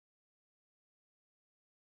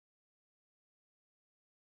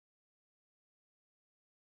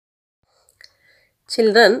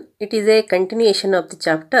Children, it is a continuation of the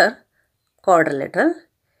chapter quadrilateral.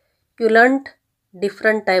 You learnt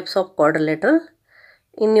different types of quadrilateral.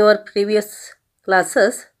 In your previous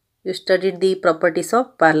classes, you studied the properties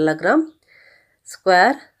of parallelogram,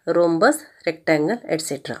 square, rhombus, rectangle,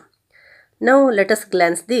 etc. Now let us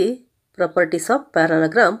glance the properties of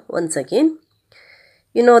parallelogram once again.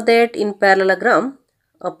 You know that in parallelogram,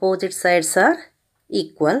 opposite sides are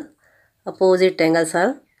equal, opposite angles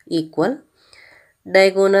are equal.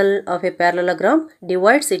 Diagonal of a parallelogram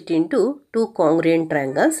divides it into two congruent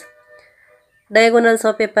triangles. Diagonals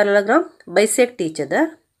of a parallelogram bisect each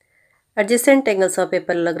other. Adjacent angles of a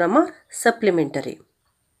parallelogram are supplementary.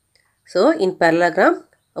 So, in parallelogram,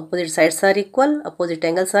 opposite sides are equal, opposite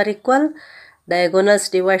angles are equal. Diagonals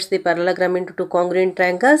divides the parallelogram into two congruent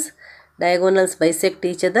triangles. Diagonals bisect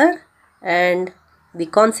each other and the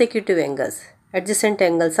consecutive angles, adjacent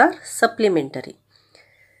angles are supplementary.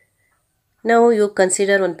 Now you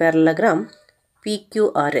consider one parallelogram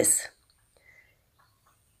PQRS.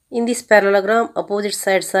 In this parallelogram, opposite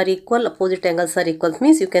sides are equal, opposite angles are equal.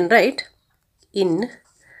 Means you can write in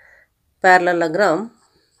parallelogram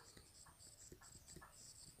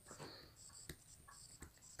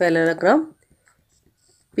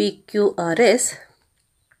PQRS.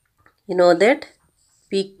 You know that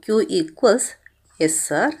PQ equals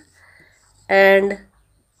SR and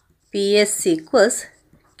PS equals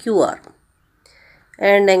QR.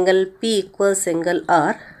 And angle P equals angle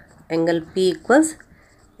R, angle P equals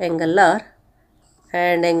angle R,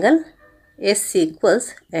 and angle S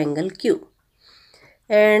equals angle Q.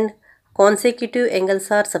 And consecutive angles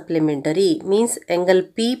are supplementary, means angle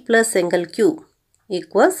P plus angle Q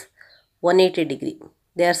equals 180 degree.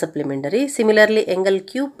 They are supplementary. Similarly, angle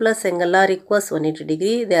Q plus angle R equals 180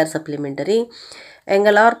 degree. They are supplementary.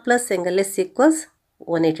 Angle R plus angle S equals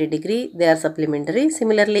 180 degree. They are supplementary.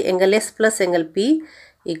 Similarly, angle S plus angle P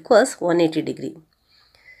equals 180 degree.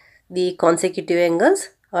 The consecutive angles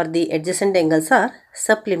or the adjacent angles are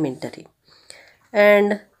supplementary.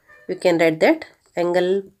 And we can write that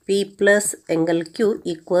angle P plus angle Q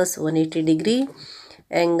equals 180 degree.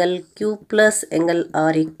 Angle Q plus angle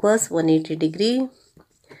R equals 180 degree.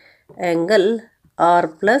 Angle R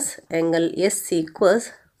plus angle S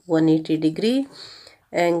equals 180 degree.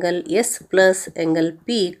 Angle S plus angle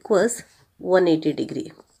P equals 180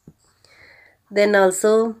 degree. Then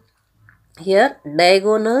also here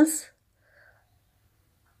diagonal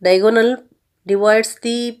divides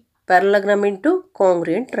the parallelogram into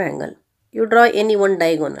congruent triangle. You draw any one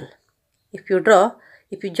diagonal. If you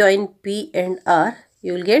join P and R,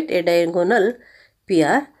 you will get a diagonal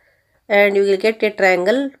PR and you will get a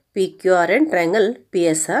triangle PQR and triangle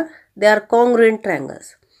PSR. They are congruent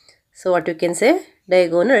triangles. So what you can say,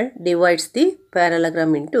 diagonal divides the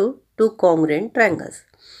parallelogram into two congruent triangles.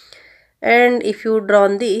 And if two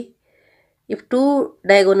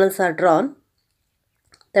diagonals are drawn,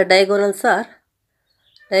 the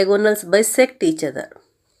diagonals bisect each other.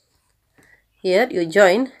 Here you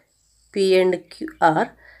join P and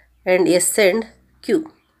R and S and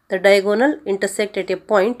Q. The diagonal intersect at a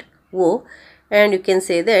point O, and you can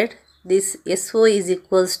say that this SO is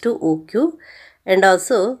equals to OQ and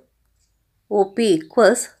also OP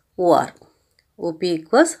equals OR. OP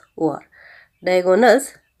equals OR.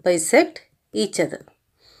 Diagonals bisect each other.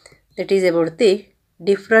 That is about the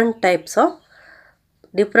different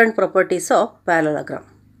properties of parallelogram.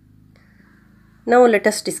 Now let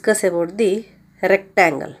us discuss about the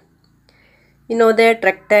rectangle. You know that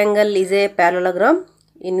rectangle is a parallelogram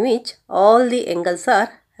in which all the angles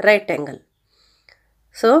are right angle.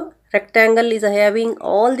 So rectangle is having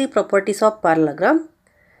all the properties of parallelogram,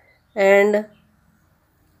 and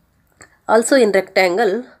also in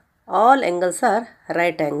rectangle all angles are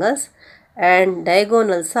right angles and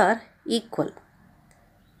diagonals are equal.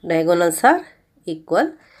 Diagonals are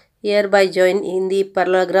equal. Here by join in the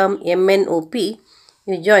parallelogram MNOP,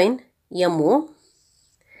 you join MO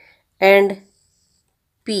and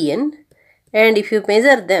PN, and if you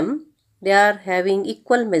measure them, they are having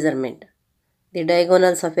equal measurement. The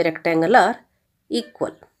diagonals of a rectangle are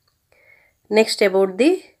equal. Next about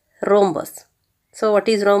the rhombus. So what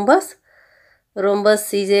is rhombus?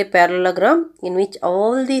 Rhombus is a parallelogram in which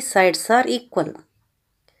all the sides are equal.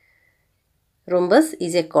 Rhombus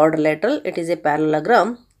is a quadrilateral. It is a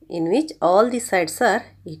parallelogram in which all the sides are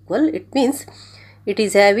equal. It means it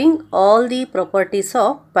is having all the properties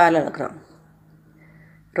of parallelogram.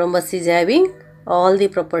 Rhombus is having all the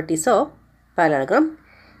properties of parallelogram.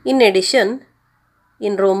 In addition,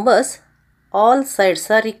 in rhombus, all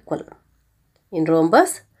sides are equal. In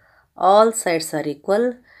rhombus, all sides are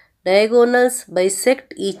equal. Diagonals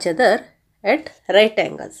bisect each other at right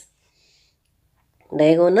angles.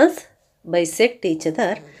 Diagonals bisect each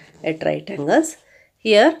other at right angles.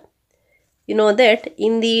 Here, you know that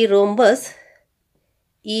in the rhombus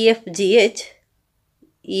EFGH,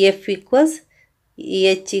 EF equals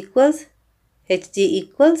EH equals HG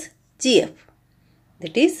equals GF.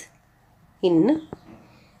 That is, in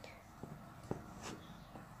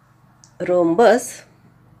rhombus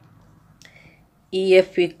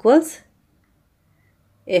EF equals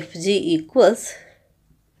FG equals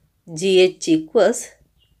GH equals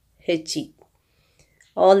HE.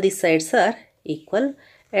 All the sides are equal.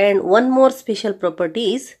 And one more special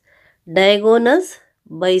property is diagonals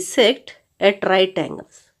bisect at right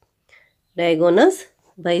angles. Diagonals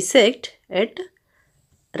bisect at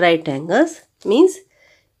right angles means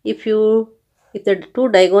if the two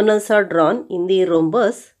diagonals are drawn in the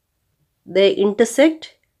rhombus, they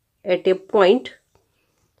intersect at a point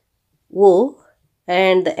O,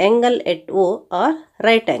 and the angle at O are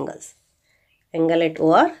right angles. Angle at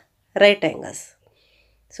O are right angles.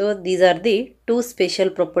 So these are the two special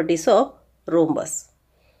properties of rhombus.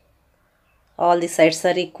 All the sides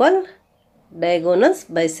are equal. Diagonals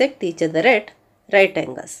bisect each other at right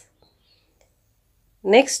angles.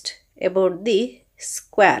 Next, about the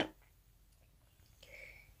square.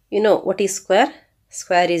 You know what is square?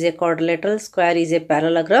 Square is a quadrilateral. Square is a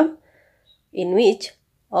parallegram in which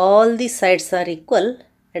all the sides are equal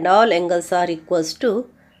and all angles are equals to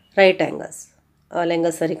right angles. All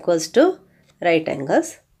angles are equals to right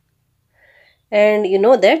angles. And you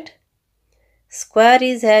know that square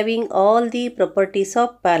is having all the properties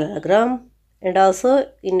of parallelogram, and also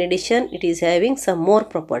in addition it is having some more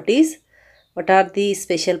properties. What are the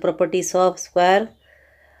special properties of square?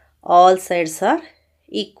 All sides are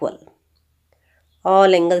equal.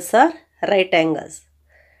 All angles are right angles.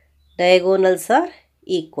 Diagonals are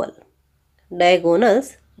equal.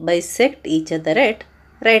 Diagonals bisect each other at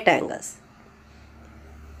right angles.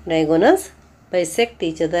 Diagonals bisect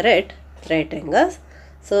each other at right angles.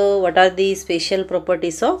 So what are the special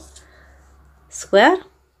properties of square?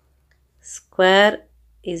 Square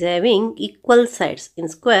is having equal sides. In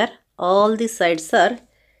square, all the sides are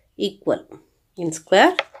equal. In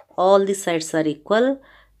square, all the sides are equal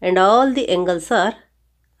and all the angles are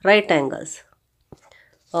right angles.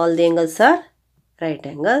 All the angles are right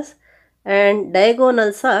angles and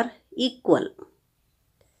diagonals are equal.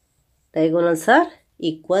 Diagonals are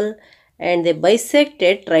equal and they bisect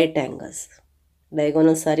at right angles.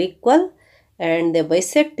 Diagonals are equal and they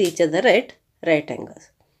bisect each other at right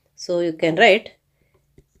angles. So you can write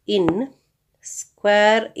in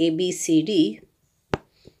square ABCD,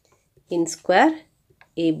 in square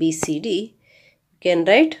ABCD, you can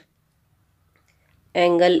write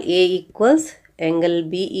angle A equals, angle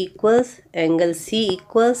B equals, angle C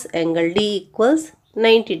equals, angle D equals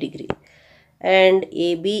 90 degree. And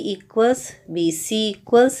AB equals, BC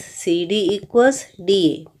equals, CD equals,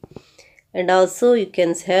 DA. And also you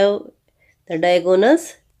can have the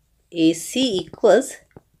diagonals AC equals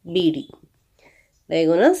BD.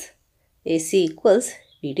 Diagonals AC equals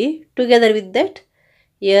BD. Together with that,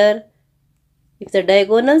 here if the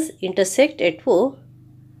diagonals intersect at O,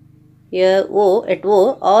 here O, at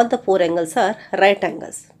O, all the four angles are right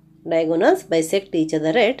angles. Diagonals bisect each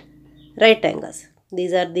other at right angles.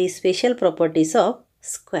 These are the special properties of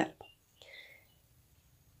square.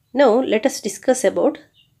 Now let us discuss about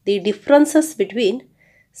the differences between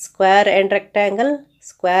square and rectangle,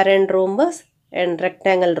 square and rhombus, and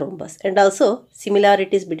rectangle rhombus, and also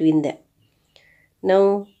similarities between them.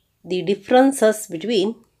 Now the differences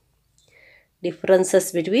between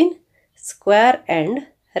square and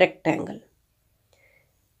rectangle.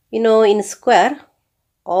 You know, in square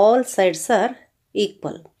all sides are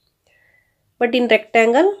equal, but in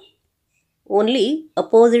rectangle only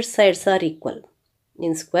opposite sides are equal.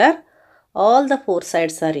 In square all the four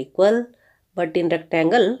sides are equal, but in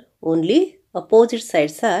rectangle only opposite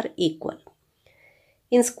sides are equal.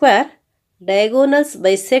 In square, diagonals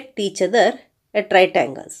bisect each other at right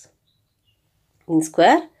angles. In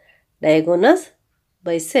square, diagonals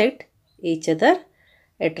bisect each other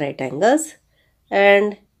at right angles,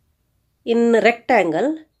 and in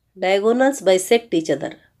rectangle, diagonals bisect each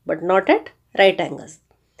other but not at right angles.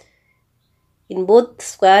 In both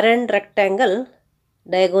square and rectangle,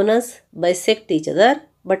 diagonals bisect each other,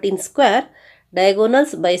 but in square,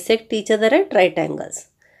 diagonals bisect each other at right angles.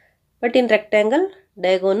 But in rectangle,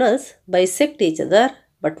 diagonals bisect each other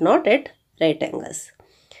but not at right angles.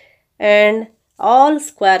 And all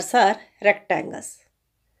squares are rectangles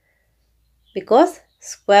because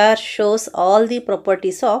square shows all the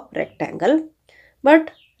properties of rectangle,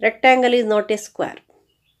 but rectangle is not a square.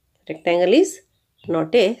 Rectangle is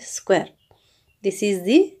not a square. This is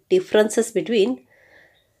the differences between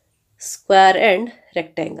square and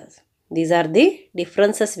rectangles. These are the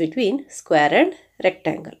differences between square and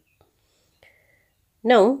rectangle.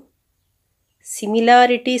 Now,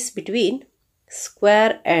 similarities between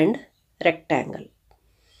square and rectangle.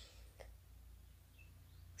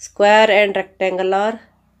 Square and rectangle are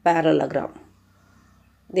parallelogram.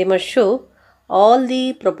 They must show all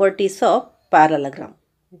the properties of parallelogram.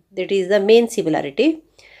 That is the main similarity.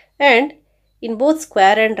 And in both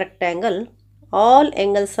square and rectangle, all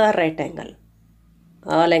angles are right angle.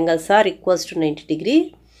 All angles are equals to 90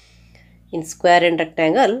 degree. In square and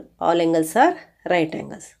rectangle, all angles are right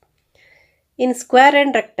angles. In square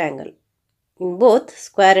and rectangle, in both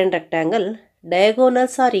square and rectangle,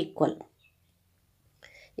 diagonals are equal.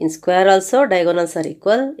 In square also diagonals are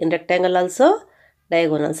equal. In rectangle also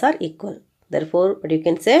diagonals are equal. Therefore, what you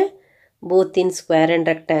can say, both in square and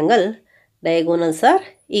rectangle, diagonals are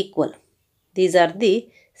equal. These are the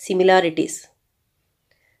similarities.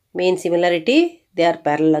 Main similarity, they are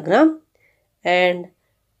parallelogram, and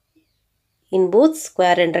in both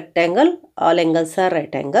square and rectangle, all angles are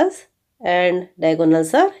right angles and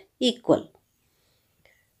diagonals are equal.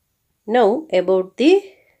 Now about the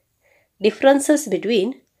differences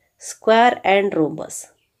between square and rhombus.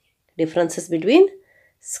 Differences between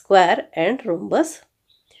square and rhombus.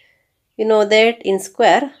 You know that in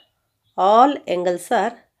square, all angles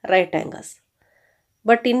are right angles.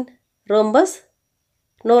 But in rhombus,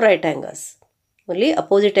 no right angles. Only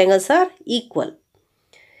opposite angles are equal.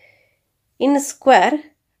 In square,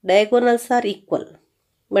 diagonals are equal.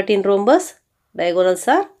 But in rhombus, diagonals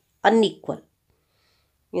are unequal.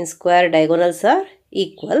 In square, diagonals are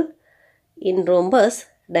equal. In rhombus,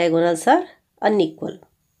 diagonals are unequal.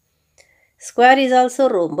 Square is also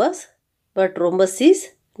rhombus, but rhombus is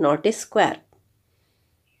not a square.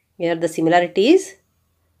 Here the similarity is,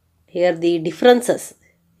 here the differences.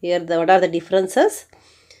 What are the differences?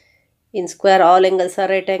 In square, all angles are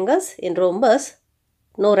right angles. In rhombus,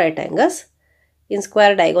 no right angles. In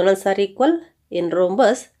square, diagonals are equal. In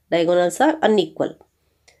rhombus, diagonals are unequal.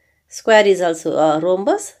 Square is also a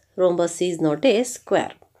rhombus. Rhombus is not a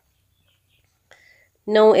square.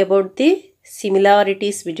 Now about the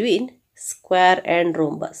similarities between square and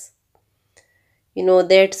rhombus. You know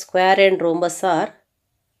that square and rhombus are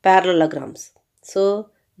parallelograms. So,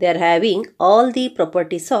 they are having all the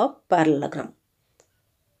properties of parallelogram.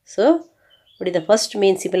 So, what is the first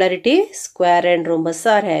main similarity? Square and rhombus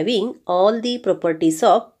are having all the properties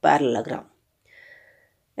of parallelogram.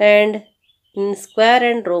 And in square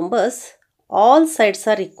and rhombus, all sides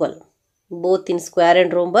are equal. Both in square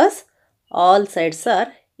and rhombus, all sides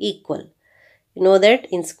are equal. You know that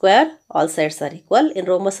in square, all sides are equal. In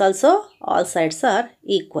rhombus also, all sides are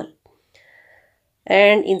equal.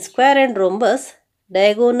 And in square and rhombus,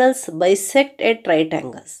 diagonals bisect at right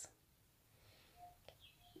angles.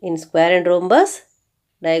 In square and rhombus,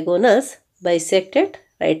 diagonals bisect at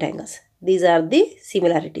right angles. These are the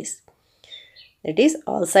similarities. That is,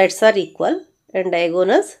 all sides are equal and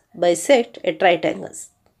diagonals bisect at right angles.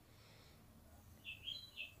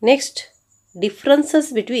 Next,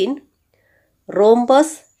 differences between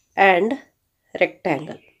rhombus and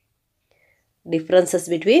rectangle. Differences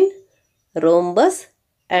between rhombus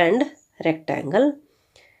and rectangle.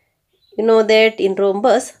 You know that in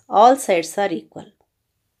rhombus, all sides are equal.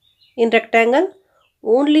 In rectangle,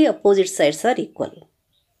 only opposite sides are equal.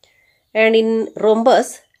 And in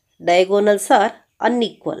rhombus, diagonals are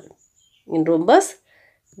unequal. In rhombus,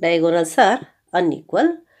 diagonals are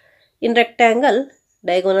unequal. In rectangle,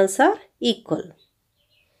 diagonals are equal.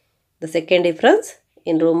 The second difference,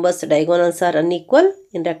 in rhombus, diagonals are unequal.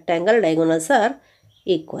 In rectangle, diagonals are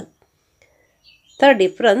equal. Third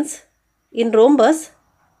difference, in rhombus,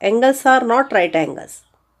 angles are not right angles.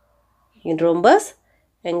 In rhombus,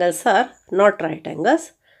 angles are not right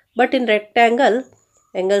angles. But in rectangle,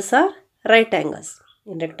 angles are right angles.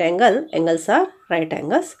 In rectangle, angles are right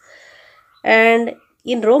angles. And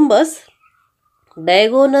in rhombus,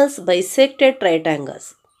 diagonals bisect at right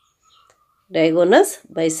angles. Diagonals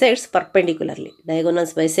bisects perpendicularly.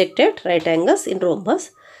 Diagonals bisect at right angles in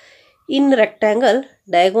rhombus. In rectangle,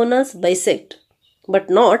 diagonals bisect but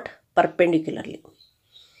not perpendicularly.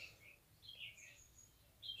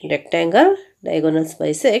 In rectangle, diagonals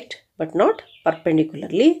bisect but not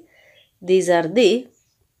perpendicularly. These are the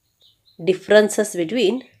differences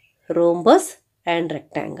between rhombus and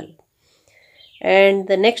rectangle. And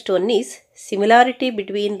the next one is similarity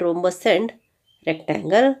between rhombus and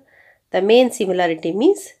rectangle. The main similarity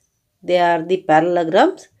means they are the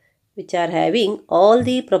parallelograms which are having all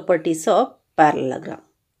the properties of parallelogram.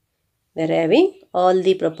 They are having all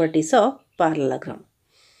the properties of parallelogram.